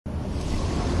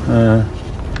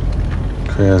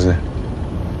Crazy.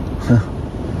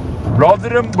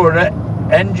 Rotherham Borough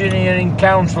Engineering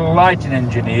Council lighting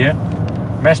engineer,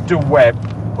 Mr. Webb,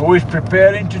 who is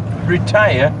preparing to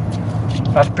retire,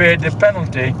 has paid the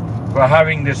penalty for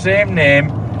having the same name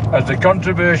as the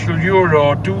controversial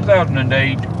Euro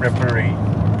 2008 referee,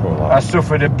 has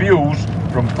suffered abuse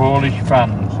from Polish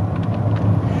fans.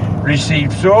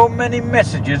 Received so many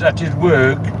messages at his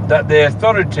work that the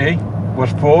authority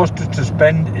was forced to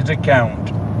suspend his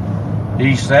account.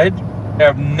 He said, "I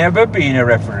have never been a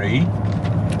referee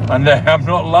and I am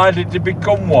not likely to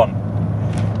become one,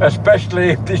 especially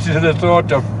if this is the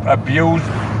sort of abuse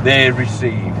they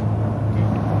receive."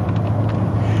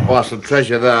 Oh, I shall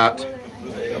treasure that.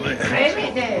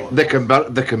 They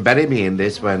can bury me in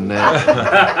this when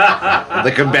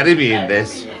they can bury me in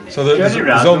this. So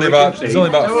there's only about 50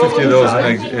 of those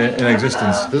in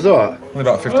existence. There's what? Only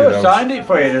about 50 of those. Signed it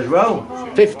for you as well.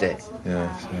 50. Yeah.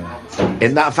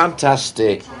 Isn't that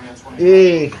fantastic?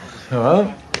 Hey.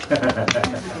 Well,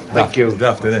 Thank you.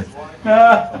 daft, isn't it?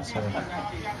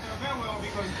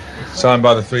 Signed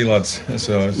by the three lads.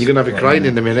 So You're gonna have a crying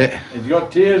in a minute. He's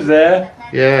got tears there.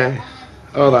 Yeah.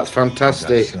 Oh, that's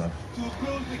fantastic.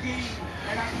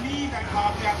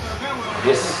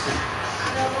 Yes.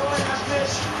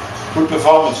 Good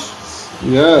performance.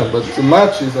 Yeah, but the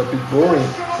match is a bit boring.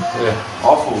 Yeah,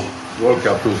 awful. World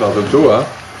Cup 2002, huh?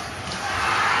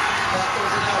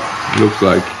 Looks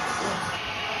like.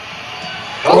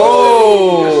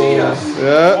 Oh!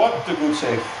 Yeah. What a good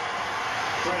save.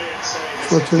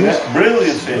 What is it?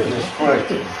 Brilliant save. Yes,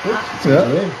 correct. Yeah.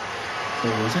 Yeah.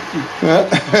 Not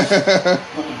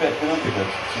a bad penalty, but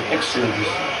it's an excellent.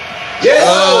 Yes!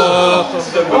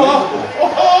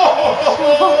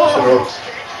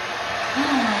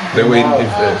 They win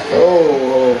if they.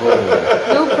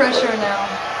 No pressure now.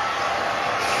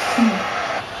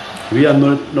 We are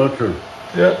neutral.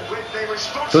 Yeah.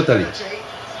 Totally.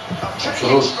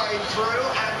 Absolutely.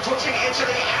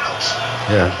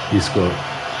 Yeah, he scored.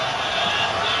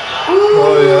 Ooh,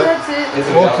 Oh, yeah. that's it.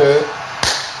 Okay.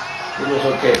 It was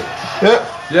okay. Yeah.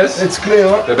 Yes, It's clear.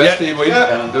 Huh? the best team win.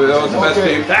 Yeah. And that was the best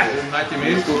Okay. team in 90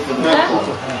 minutes.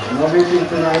 No meeting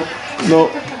tonight. No.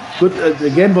 Good. The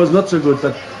game was not so good,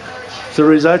 but the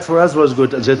result for us was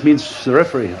good. And that means the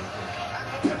referee.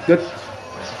 Good.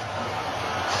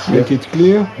 Make it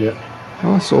clear. Yeah.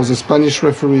 Oh, so the Spanish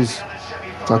referees,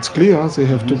 that's clear. Huh? They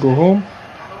have to go home.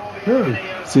 Yeah.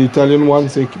 The Italian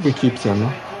ones, we keep them.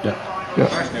 Huh? Yeah. Yeah.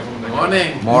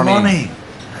 Morning.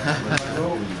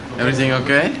 Everything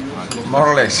okay? More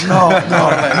or less. No.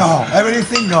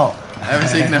 Everything no.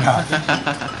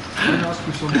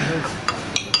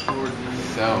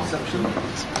 So.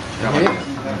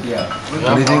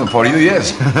 Anything for you,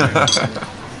 yes.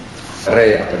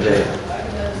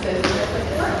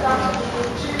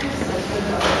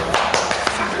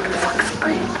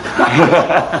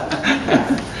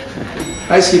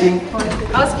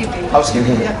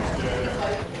 Housekeeping. Yeah.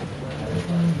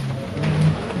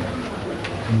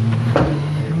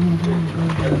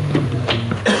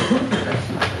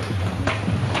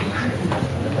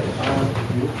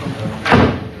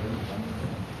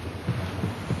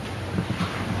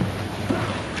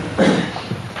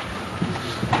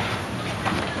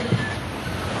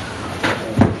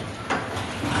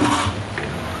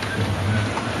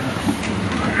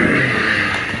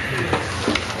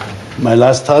 My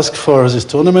last task for this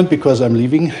tournament, because I'm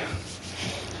leaving,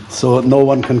 so no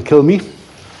one can kill me.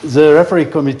 The referee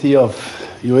committee of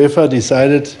UEFA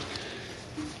decided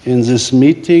in this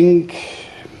meeting,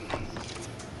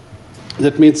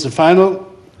 that means the final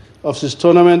of this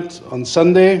tournament on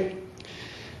Sunday.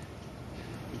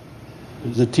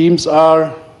 The teams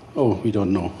are, we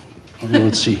don't know. We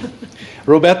will see.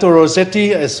 Roberto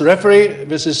Rosetti as referee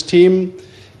with his team,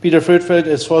 Peter Fröjdfeldt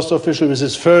as first official with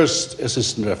his first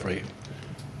assistant referee.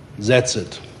 That's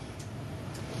it.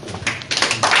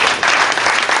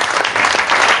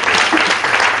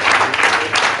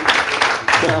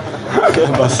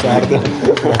 Bastardo.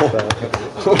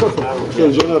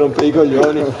 Un giorno rompe I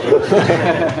coglioni.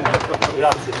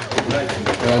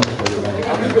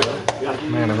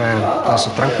 Bene,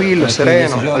 adesso tranquillo,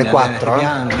 sereno, alle 4,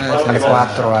 alle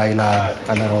 4 hai la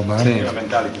roba,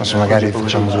 adesso magari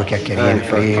facciamo due chiacchierine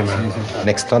prima.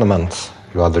 Next tournament,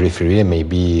 you are the referee,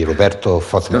 maybe Roberto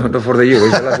Fröjdfeldt. No, for the year,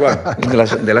 it's the last one.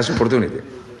 It's the last opportunity.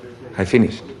 I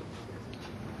finished.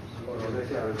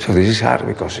 So this is hard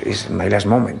because it's my last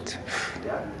moment.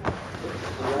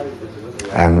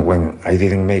 And when I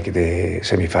didn't make the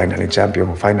semi-final and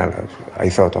champion final, I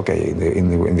thought, okay,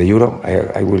 in the Euro,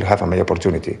 I will have my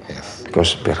opportunity. Yes.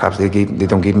 Because perhaps they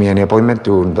don't give me any appointment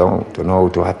to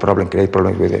have create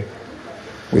problems with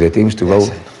with the teams to go.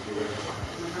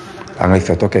 And I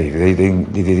thought, okay, they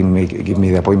didn't give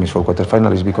me the appointments for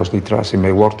quarterfinals because they trust in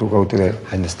my work to go to the...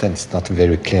 I understand it's not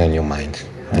very clear in your mind.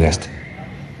 Yes.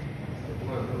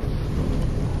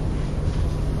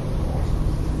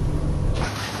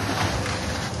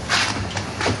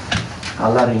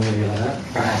 Alla ringer vi här.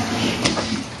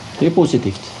 Det är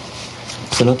positivt.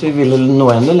 Sen att vi ville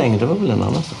nå ännu längre var väl en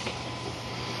annan sak.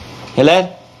 Eller?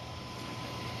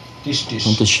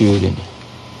 Inte 20.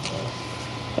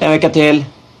 En vecka till.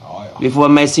 Vi får vara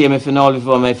med i semifinal, vi får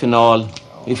vara med i final.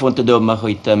 Vi får inte döma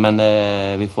skiten, men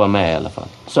vi får vara med i alla fall.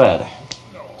 Så är det.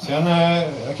 Sen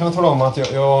jag kan tala om att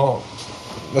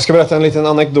jag ska berätta en liten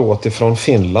anekdot ifrån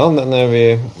Finland. När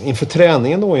vi inför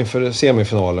träningen då, inför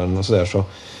semifinalen och sådär,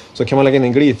 så kan man lägga in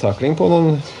en glidtackling på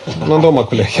någon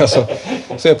domarkollega.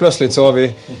 Så plötsligt så har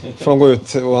vi, från gå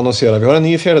ut och annonsera, vi har en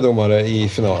ny fjärdedomare i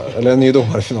final, eller en ny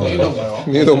domare i finalen.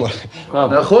 Ny domare.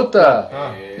 När skjuter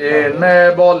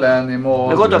med bollen i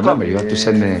mål. Remember, you have to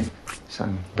send me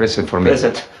some present for me.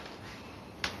 Present.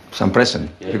 Some present.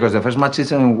 Yeah. Because the first match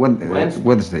is on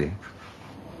Wednesday.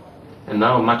 And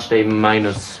now match day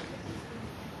minus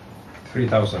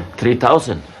 3,000.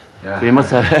 3,000. Yeah. We must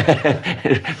have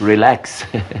relax.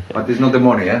 But it's not the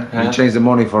money, eh? Huh? You change the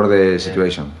money for the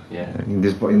situation. Yeah. In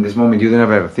this moment, you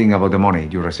never think about the money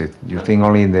you receive. You think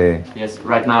only in the... Yes,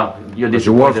 right now you're But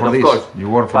you work disappointed, for of this. course. You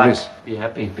work for But this. be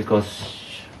happy because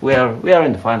we are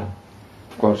in the final.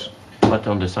 Of course. But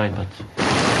on the side, but.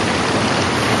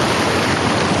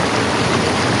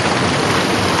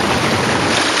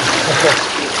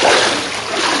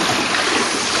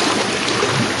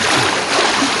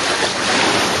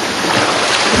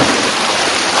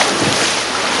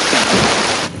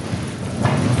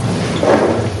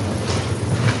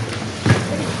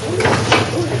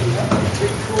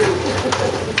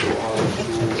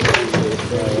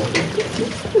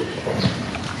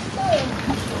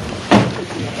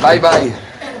 Bye bye.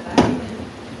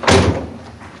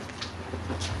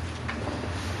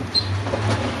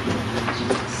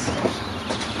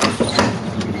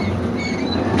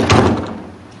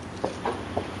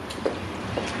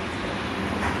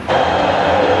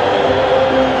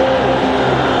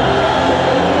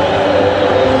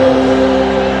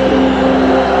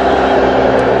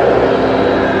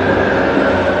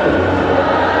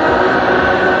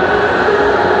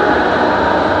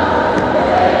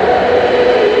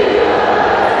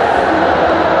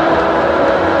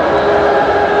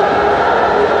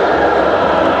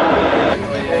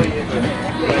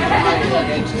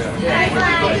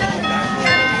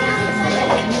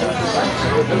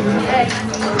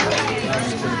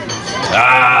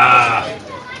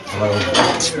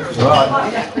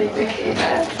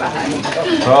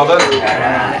 Father.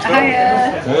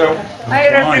 Hiya. Hello. Hi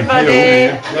everybody.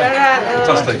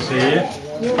 Fantastic. See you.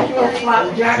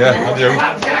 Yeah, and you.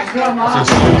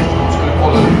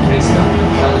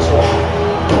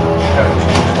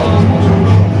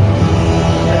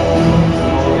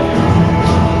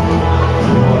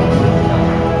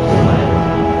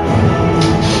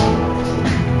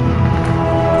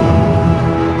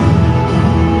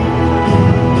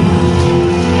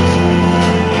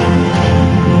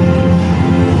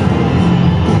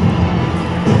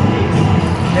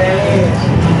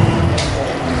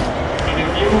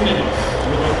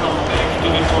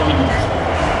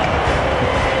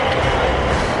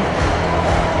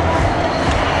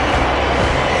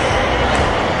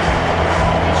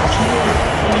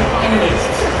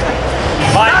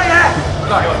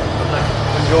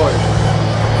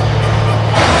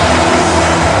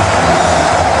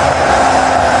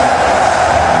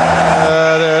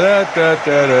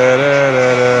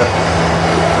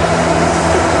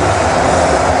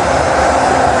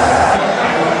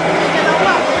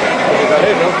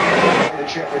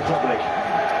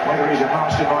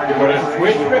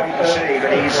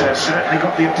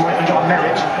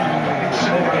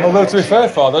 Although, to be fair,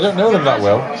 Father, I don't know them that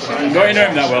well. Don't you know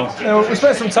them that well? No, we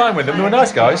spent some time with them. They were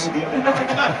nice guys.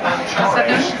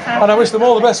 And I wish them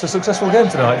all the best for a successful game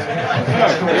tonight.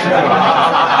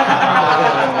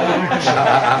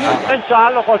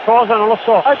 Pensallo qualcosa, non lo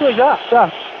so. Tu già.